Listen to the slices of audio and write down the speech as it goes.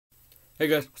Hey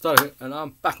guys, Star here, and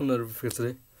I'm back on another video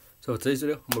today. So for today's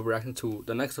video, I'm gonna be reacting to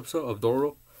the next episode of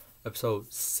Dororo,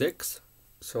 episode 6.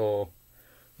 So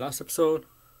last episode,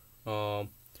 um,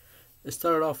 it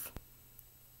started off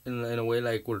in a way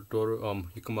like where Dororo,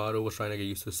 Hyukkimaru was trying to get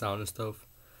used to the sound and stuff,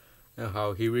 and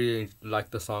how he really liked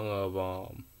the song of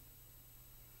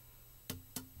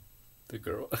the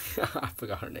girl. I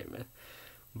forgot her name, man.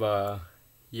 But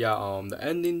yeah, the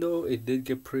ending though, it did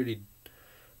get pretty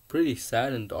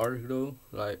sad and dark though.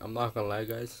 Like, I'm not gonna lie,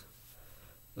 guys.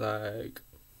 Like,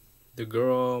 the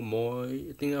girl Moy,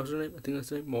 I think that was her name. I think that's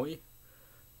her name, Moy.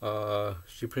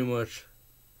 She pretty much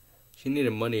she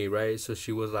needed money, right? So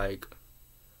she was like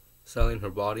selling her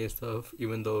body and stuff,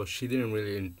 even though she didn't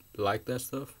really like that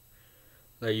stuff.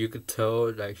 Like, you could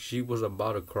tell, like, she was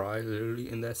about to cry literally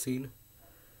in that scene,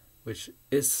 which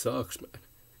it sucks, man.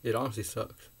 It honestly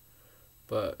sucks.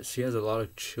 But she has a lot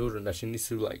of children that she needs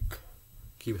to like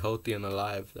keep healthy and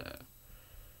alive. That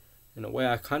in a way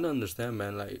I kind of understand,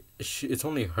 man. Like, it's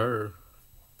only her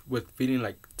with feeding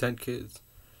like 10 kids.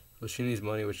 So she needs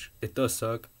money, which it does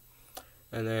suck.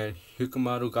 And then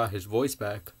Hyukkimaru got his voice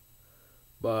back,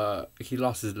 but he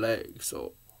lost his leg.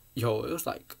 So, yo, it was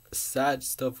like sad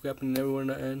stuff happening everywhere in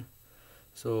the end.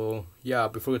 So, yeah,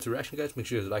 before we get to reaction, guys, make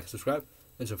sure you like and subscribe.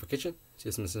 And for kitchen, see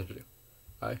you in the next video.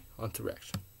 Alright, on to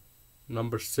reaction.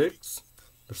 Number 6,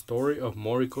 The Story of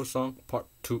Moriko's Song, Part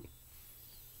 2.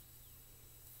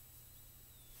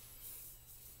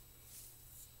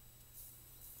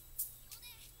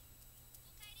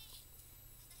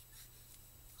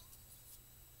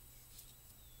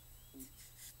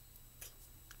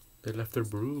 They left their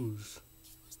bruise.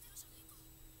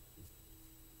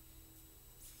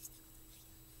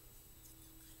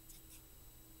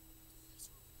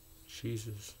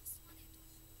 Jesus.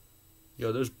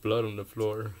 Yo, there's blood on the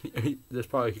floor. There's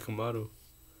probably Hikamaru.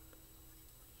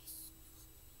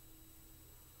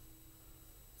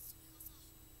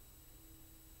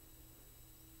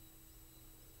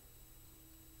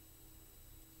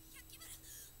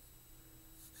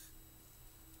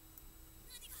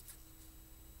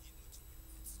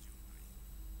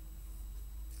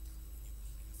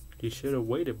 He should have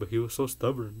waited, but he was so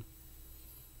stubborn.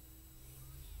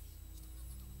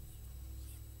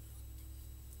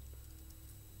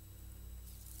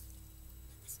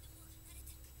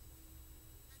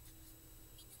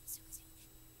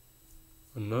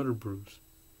 Another bruise.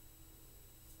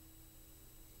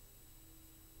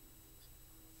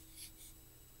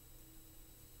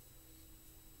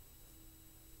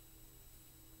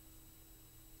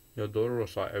 Yo, Dororo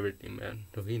saw everything, man.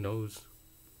 So he knows.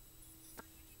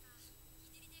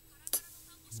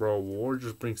 Bro, war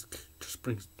just brings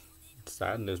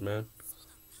sadness, man.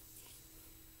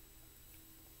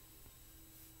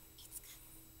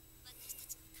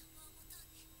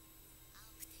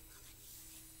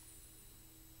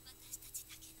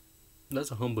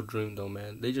 That's a humble dream, though,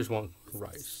 man. They just want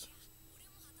rice.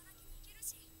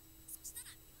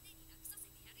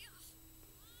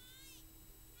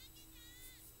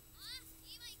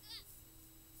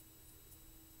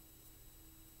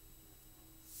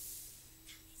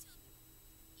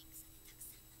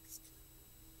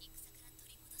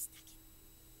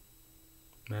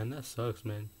 Man, that sucks,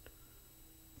 man.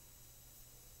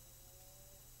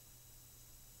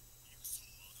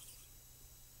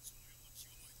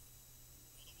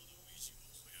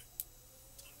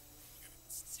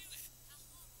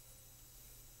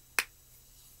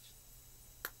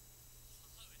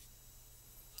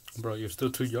 Bro, you're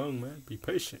still too young, man. Be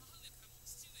patient.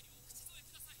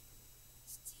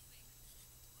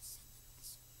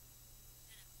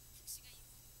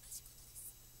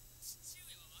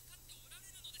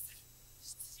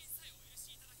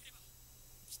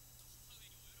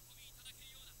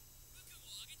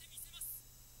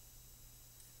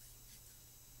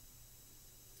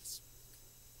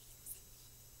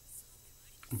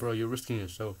 Bro, you're risking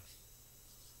yourself.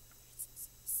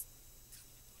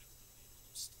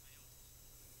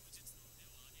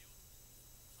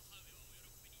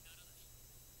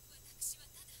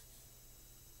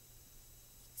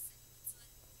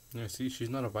 Yeah, see, she's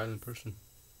not a violent person.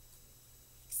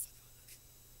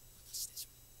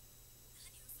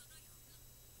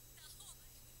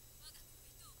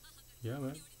 Yeah,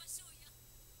 man.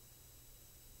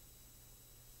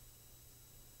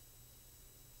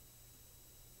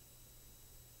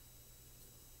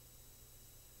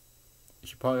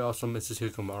 She probably also misses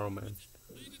Hikamaru, man.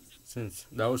 Since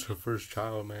that was her first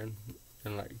child, man.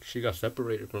 And, like, she got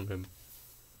separated from him.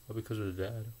 All because of the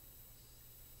dad.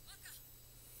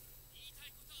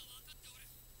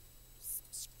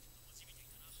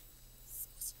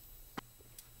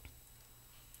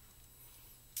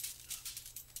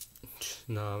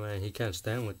 No man, he can't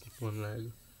stand with one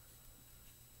leg.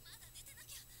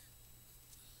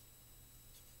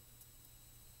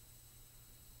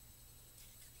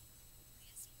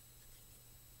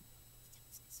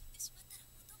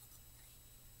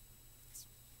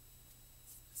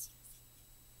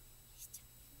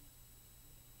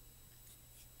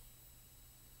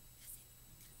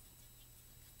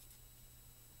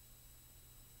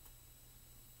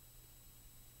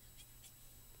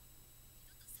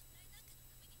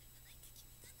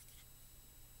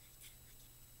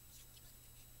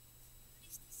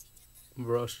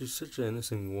 Bro, she's such an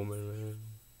innocent woman, man.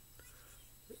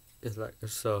 It's like, it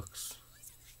sucks.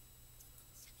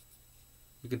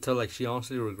 You can tell, like, she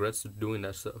honestly regrets doing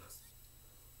that stuff.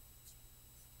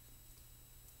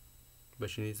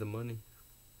 But she needs the money.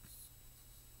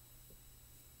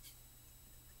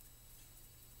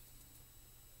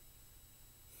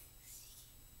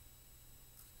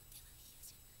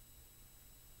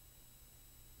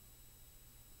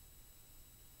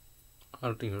 I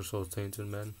don't think her soul's tainted,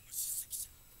 man.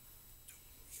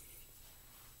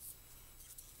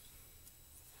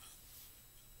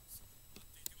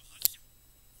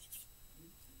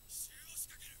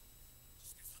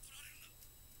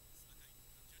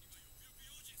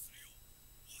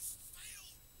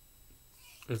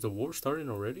 Is the war starting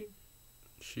already?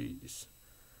 Jeez.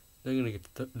 They're gonna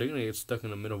get stuck in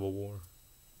the middle of a war.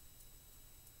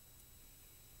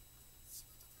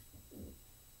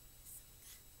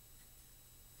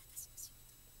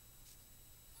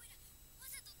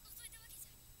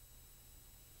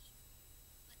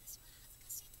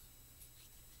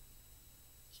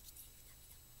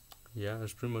 Yeah,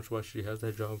 that's pretty much why she has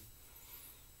that job.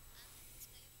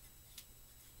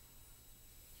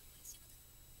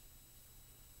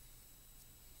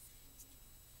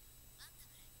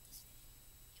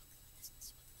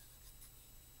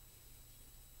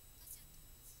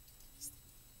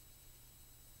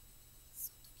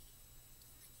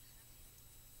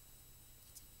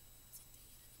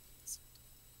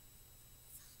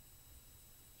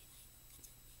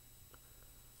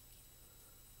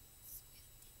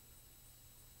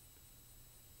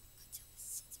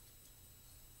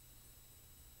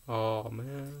 Oh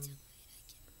man.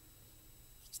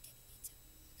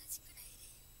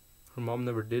 Her mom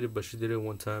never did it, but she did it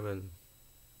one time and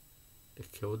it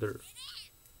killed her.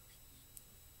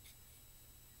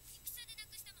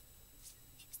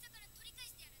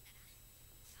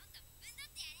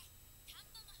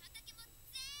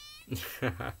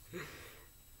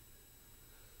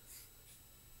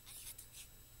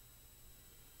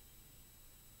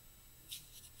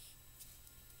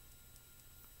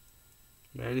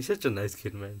 Man, he's such a nice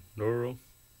kid, man. Dororo.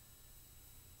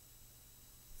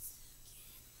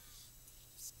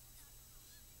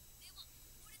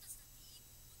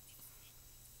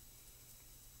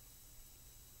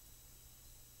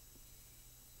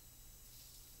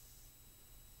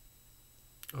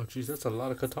 Oh jeez, that's a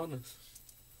lot of katanas.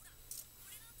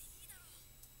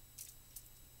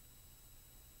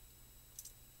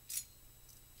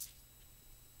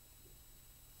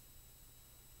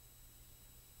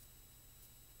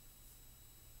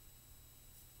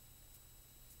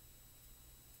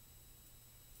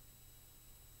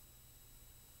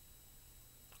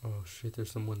 Oh shit,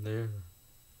 there's someone there.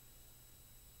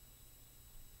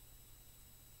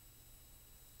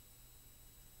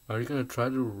 Are you gonna try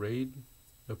to raid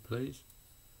the place?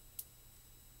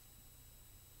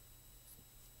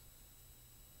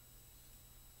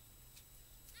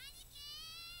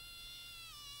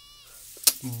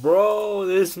 Bro,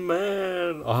 this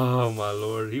man. Oh my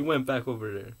lord, he went back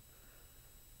over there.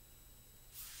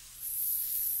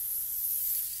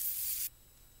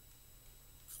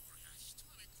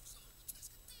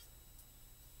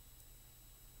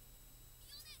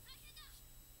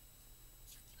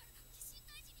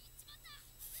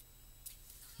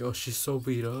 Yo, she's so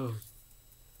beat up.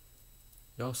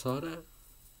 Y'all saw that?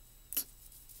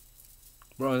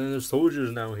 Bro, and then there's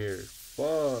soldiers now here.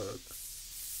 Fuck.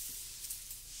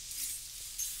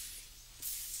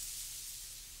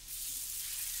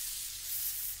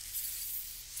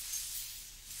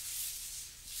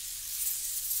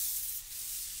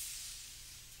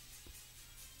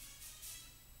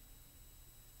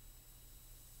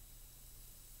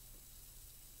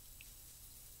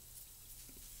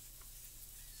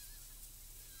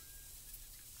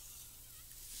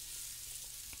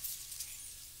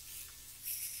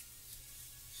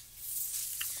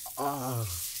 Ah,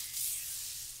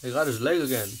 he got his leg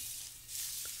again.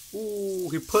 Ooh,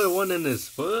 he put one in his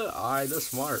foot. Alright, that's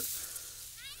smart.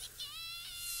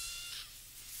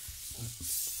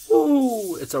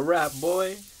 Ooh, it's a wrap,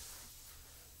 boy.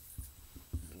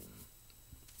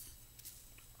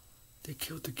 They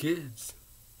killed the kids.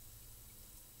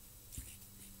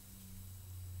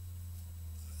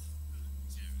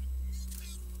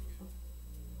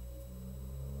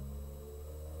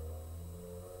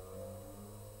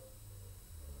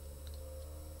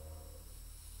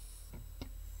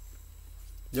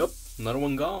 Yep, another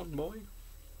one gone, boy.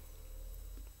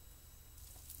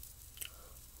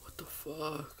 What the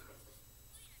fuck?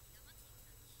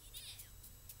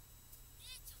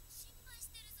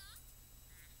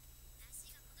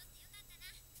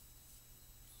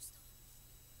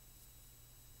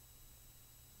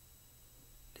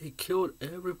 They killed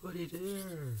everybody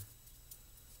there.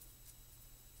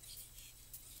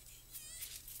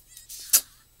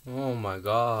 Oh my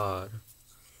god.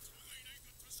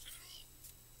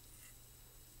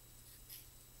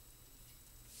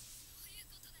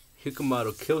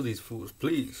 Hyukkimaru, kill these fools,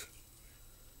 please.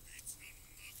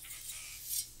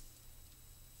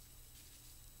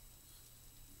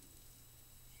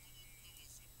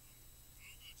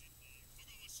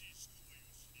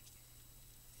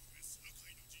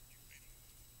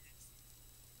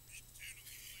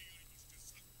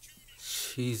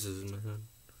 Jesus, man.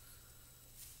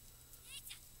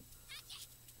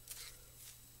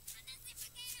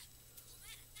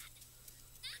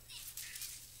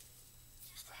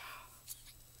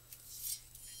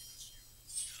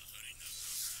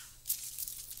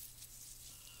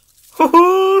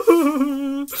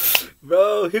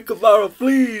 Bro, Hyukkimaru,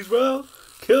 please, bro.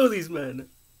 Kill these men.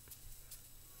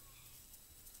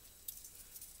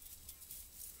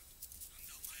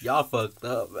 Y'all fucked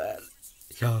up, man.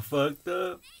 Y'all fucked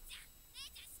up.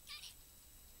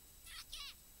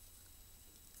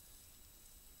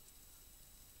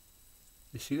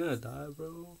 Is she gonna die,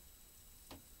 bro?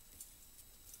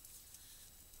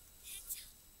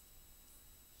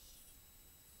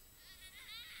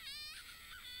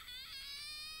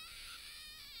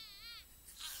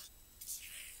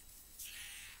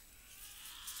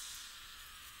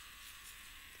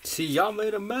 See, y'all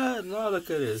made him mad. Now look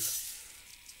at this.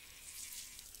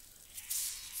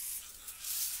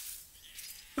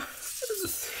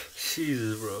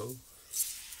 Jesus, bro.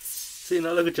 See,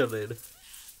 now look at y'all later.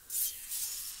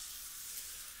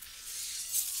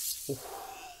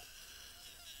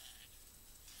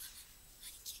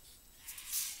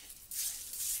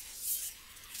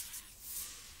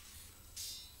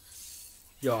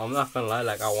 Yo, I'm not gonna lie,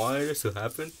 like, I wanted this to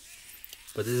happen,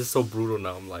 but this is so brutal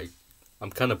now. I'm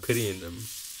kind of pitying them.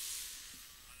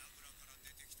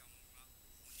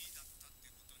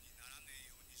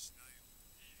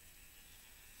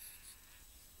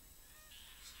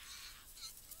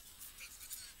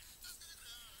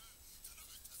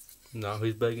 Now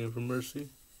he's begging for mercy.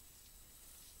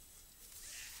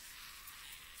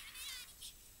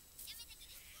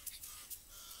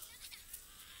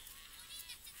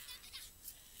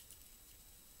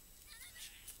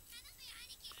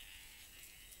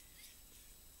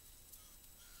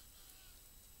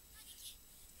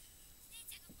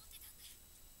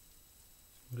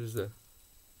 What is that?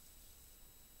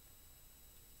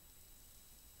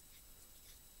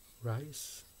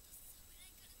 Rice?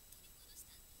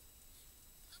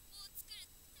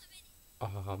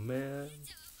 Oh man.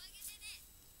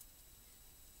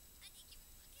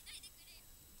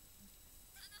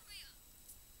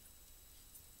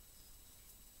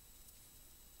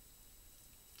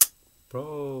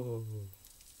 Bro.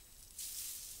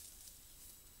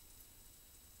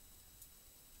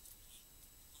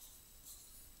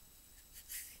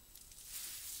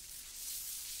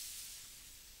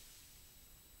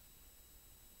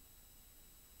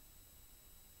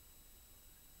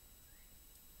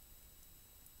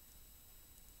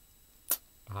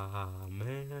 Ah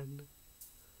man.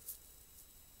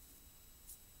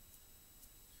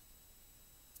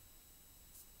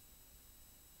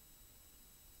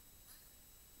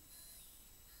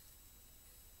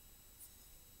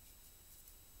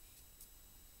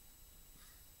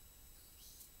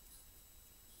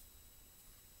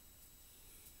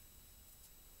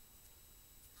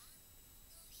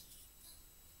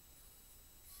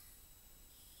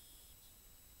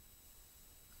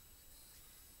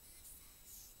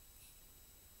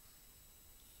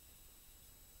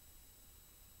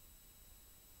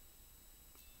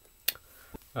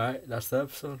 Alright, that's the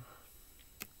episode.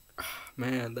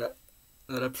 Man, that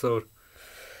episode.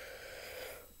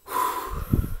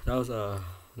 That was a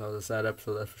sad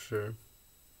episode, that's for sure.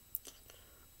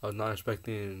 I was not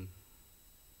expecting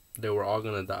they were all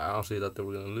gonna die. I honestly thought they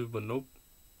were gonna live, but nope.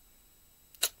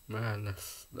 Man, that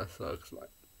sucks.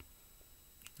 Like,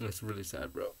 it's really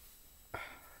sad, bro.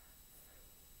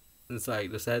 It's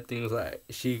like the sad thing is like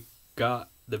she got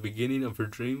the beginning of her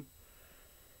dream,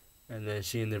 and then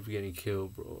she ended up getting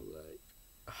killed, bro.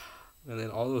 Like, and then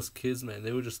all those kids, man,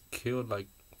 they were just killed like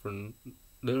for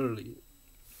literally.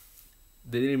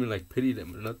 They didn't even like pity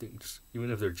them or nothing, just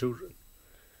even if they're children.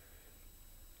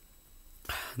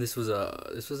 This was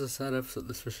a sad episode,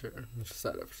 this for sure. It's a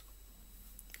sad episode.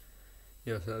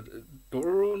 Yeah, so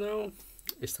Dororo now,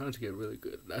 it's time to get really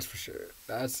good. That's for sure.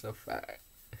 That's a fact.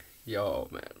 Yo,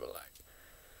 man, but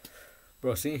like,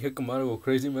 bro, seeing Hyukkimaru go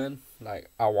crazy, man. Like,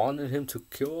 I wanted him to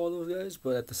kill all those guys,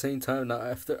 but at the same time, now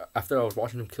after I was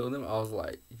watching him kill them, I was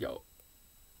like, yo,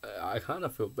 I kind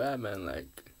of feel bad, man.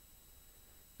 Like,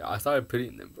 yeah, I started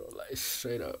pitying them, bro. Like,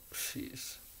 straight up,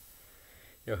 jeez.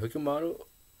 Yo, Hyukkimaru,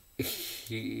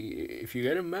 if you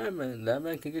get him mad, man, that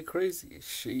man can get crazy.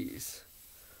 Jeez.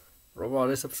 Overall,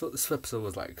 this episode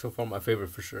was like so far my favorite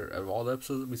for sure. Out of all the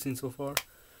episodes we've seen so far,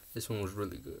 this one was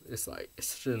really good. It's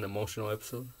such an emotional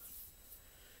episode.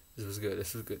 This was good.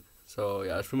 This was good. So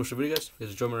yeah, that's pretty much the video, guys. If you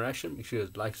guys enjoyed my reaction, make sure you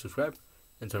guys like, subscribe,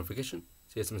 and turn notification.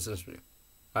 See you guys in the next video.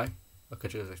 Bye. I'll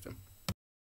catch you guys next time.